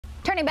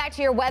Turning back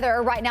to your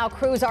weather, right now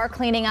crews are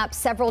cleaning up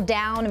several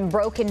down and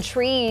broken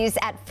trees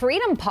at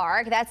Freedom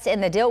Park. That's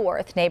in the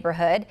Dilworth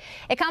neighborhood.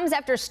 It comes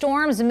after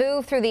storms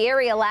moved through the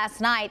area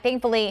last night.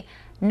 Thankfully,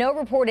 no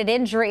reported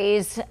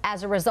injuries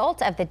as a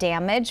result of the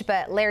damage.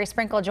 But Larry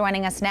Sprinkle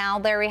joining us now.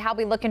 Larry, how are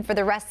we looking for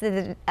the rest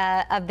of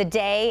the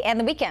day and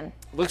the weekend?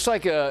 Looks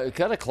like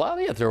kind of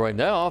cloudy out there right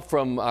now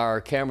from our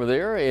camera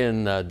there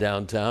in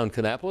downtown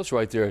Kannapolis,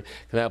 right there at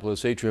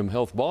Kannapolis Atrium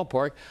Health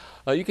Ballpark.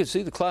 You can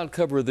see the cloud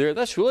cover there.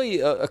 That's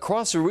really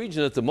across the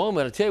region at the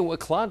moment. I tell you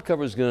what, cloud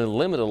cover is going to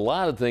limit a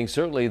lot of things.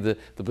 Certainly the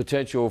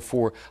potential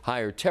for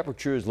higher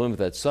temperatures, limit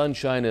that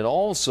sunshine, and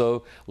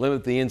also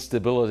limit the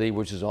instability,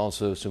 which is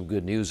also some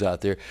good news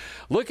out there.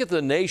 Look at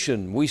the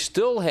nation. We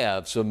still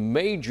have some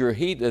major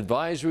heat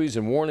advisories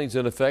and warnings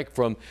in effect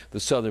from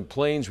the southern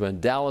plains,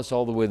 around Dallas,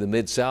 all the way to the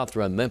mid-south,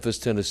 around Memphis,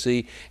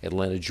 Tennessee,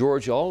 Atlanta,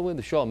 Georgia, all the way to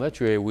the Charlotte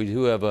metro area. We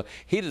do have a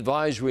heat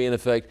advisory in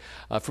effect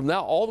from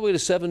now all the way to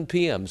 7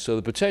 p.m. So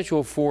the potential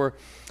for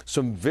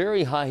some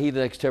very high heat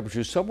index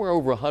temperatures, somewhere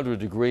over 100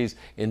 degrees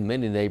in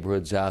many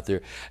neighborhoods out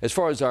there. As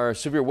far as our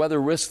severe weather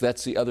risk,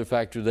 that's the other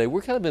factor today.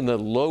 We're kind of in the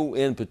low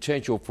end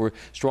potential for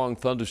strong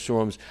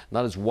thunderstorms,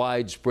 not as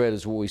widespread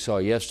as what we saw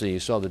yesterday. You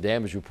saw the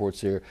damage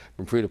reports there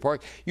from Freedom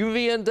Park.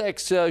 UV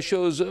index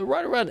shows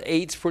right around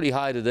 8. It's pretty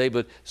high today,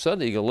 but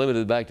Sunday you can limit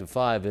it back to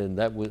 5, and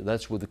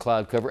that's with the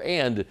cloud cover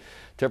and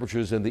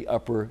temperatures in the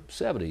upper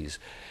 70s.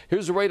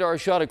 Here's a radar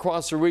shot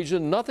across the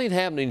region. Nothing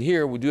happening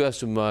here. We do have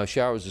some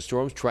showers and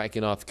storms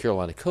tracking off the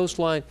Carolina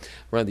coastline.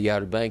 Around the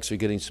Outer Banks, we're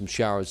getting some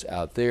showers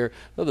out there.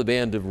 Another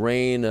band of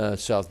rain,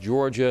 South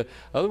Georgia.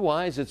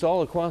 Otherwise, it's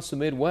all across the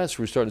Midwest.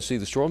 We're starting to see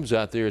the storms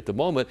out there at the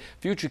moment.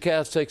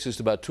 Futurecast takes us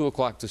to about 2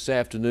 o'clock this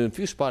afternoon. A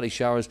few spotty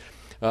showers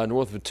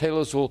north of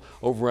Taylorsville,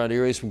 over around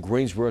areas from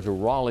Greensboro to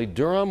Raleigh.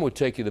 Durham would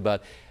take you to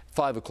about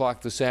 5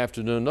 o'clock this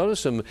afternoon. Notice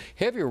some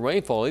heavier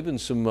rainfall, even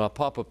some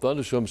pop-up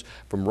thunderstorms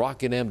from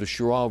Rockingham to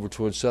Cheraw over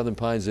towards Southern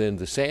Pines and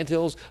the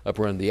Sandhills. Up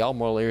around the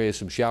Albemarle area,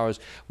 some showers.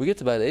 We get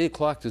to about 8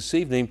 o'clock this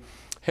evening.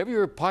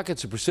 Heavier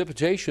pockets of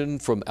precipitation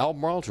from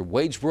Albemarle to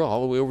Wadesboro,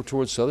 all the way over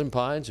towards Southern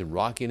Pines and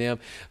Rockingham.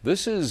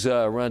 This is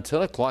around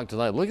 10 o'clock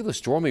tonight. Look at the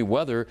stormy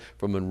weather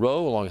from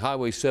Monroe along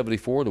Highway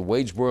 74 to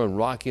Wadesboro and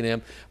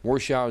Rockingham.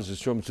 More showers and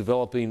storms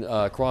developing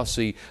across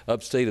the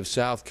upstate of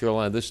South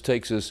Carolina. This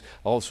takes us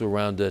also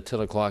around 10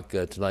 o'clock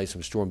tonight,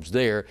 some storms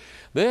there.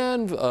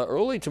 Then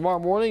early tomorrow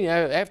morning,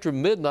 after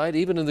midnight,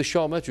 even in the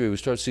Charlotte metro, we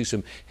start to see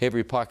some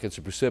heavy pockets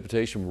of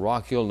precipitation from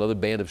Rock Hill, another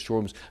band of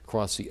storms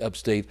across the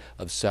upstate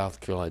of South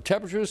Carolina.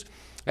 Temperatures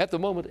at the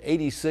moment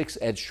 86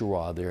 at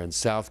Cheraw there in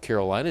South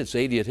Carolina. It's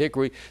 80 at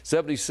Hickory,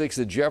 76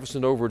 at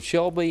Jefferson, over at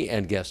Shelby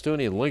and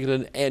Gastonia and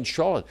Lincoln and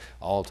Charlotte,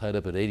 all tied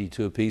up at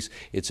 82 apiece.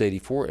 It's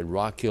 84 at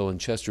Rock Hill and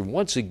Chester.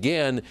 Once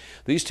again,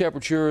 these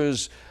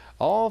temperatures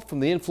all from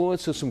the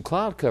influence of some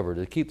cloud cover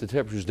to keep the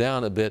temperatures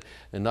down a bit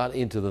and not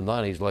into the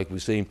 90s like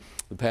we've seen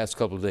the past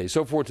couple of days.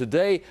 So for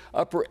today,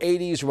 upper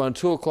 80s around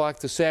 2 o'clock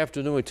this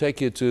afternoon. We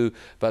take you to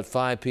about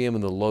 5 p.m.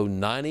 in the low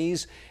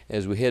 90s.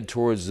 As we head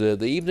towards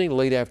the evening,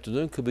 late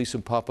afternoon, could be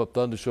some pop-up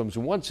thunderstorms.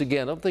 And once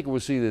again, I don't think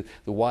we'll see the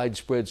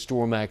widespread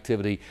storm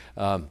activity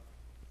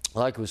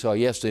like we saw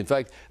yesterday. In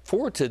fact,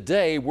 for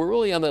today, we're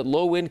really on that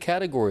low-end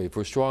category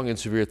for strong and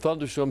severe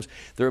thunderstorms.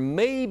 There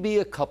may be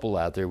a couple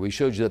out there. We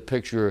showed you that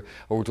picture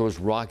over towards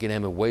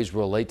Rockingham and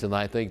Wadesboro late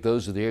tonight. I think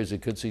those are the areas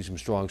that could see some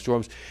strong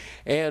storms.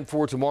 And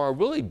for tomorrow,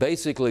 really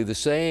basically the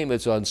same.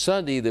 It's on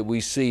Sunday that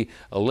we see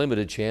a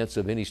limited chance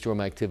of any storm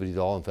activity at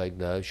all. In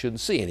fact, shouldn't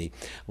see any.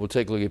 We'll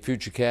take a look at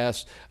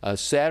Futurecast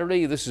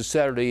Saturday. This is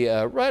Saturday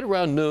right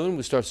around noon.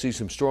 We start to see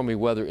some stormy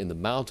weather in the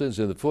mountains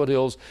and the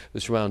foothills.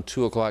 This is around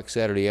 2 o'clock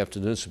Saturday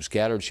afternoon. Some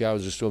scattered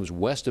showers and storms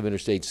west of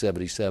Interstate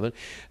 77.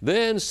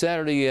 Then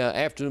Saturday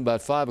afternoon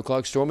about 5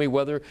 o'clock, stormy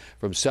weather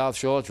from South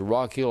Charlotte to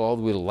Rock Hill all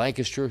the way to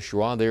Lancaster,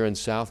 Cheraw there in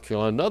South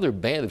Carolina. Another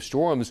band of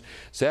storms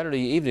Saturday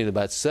evening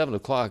about 7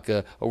 o'clock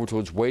over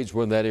towards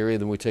Wadesboro in that area.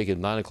 Then we take it at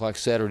 9 o'clock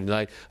Saturday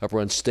night up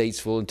around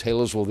Statesville and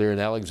Taylorsville there in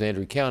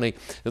Alexandria County.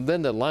 And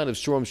then that line of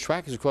storms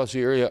tracks across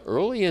the area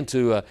early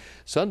into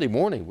Sunday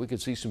morning. We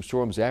could see some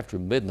storms after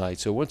midnight.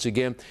 So once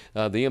again,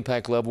 the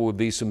impact level would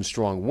be some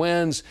strong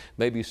winds,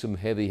 maybe some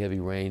heavy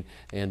rain,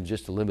 and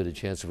just a limited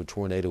chance of a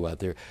tornado out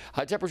there.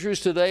 High temperatures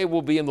today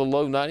will be in the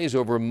low 90s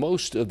over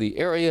most of the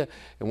area.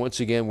 And once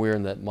again, we're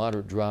in that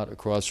moderate drought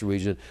across the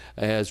region.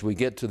 As we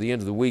get to the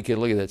end of the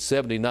weekend, look at that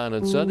 79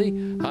 on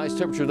Sunday. Highest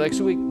temperature next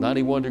week,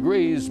 91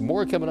 degrees.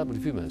 More coming up in a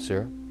few minutes,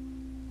 Sarah.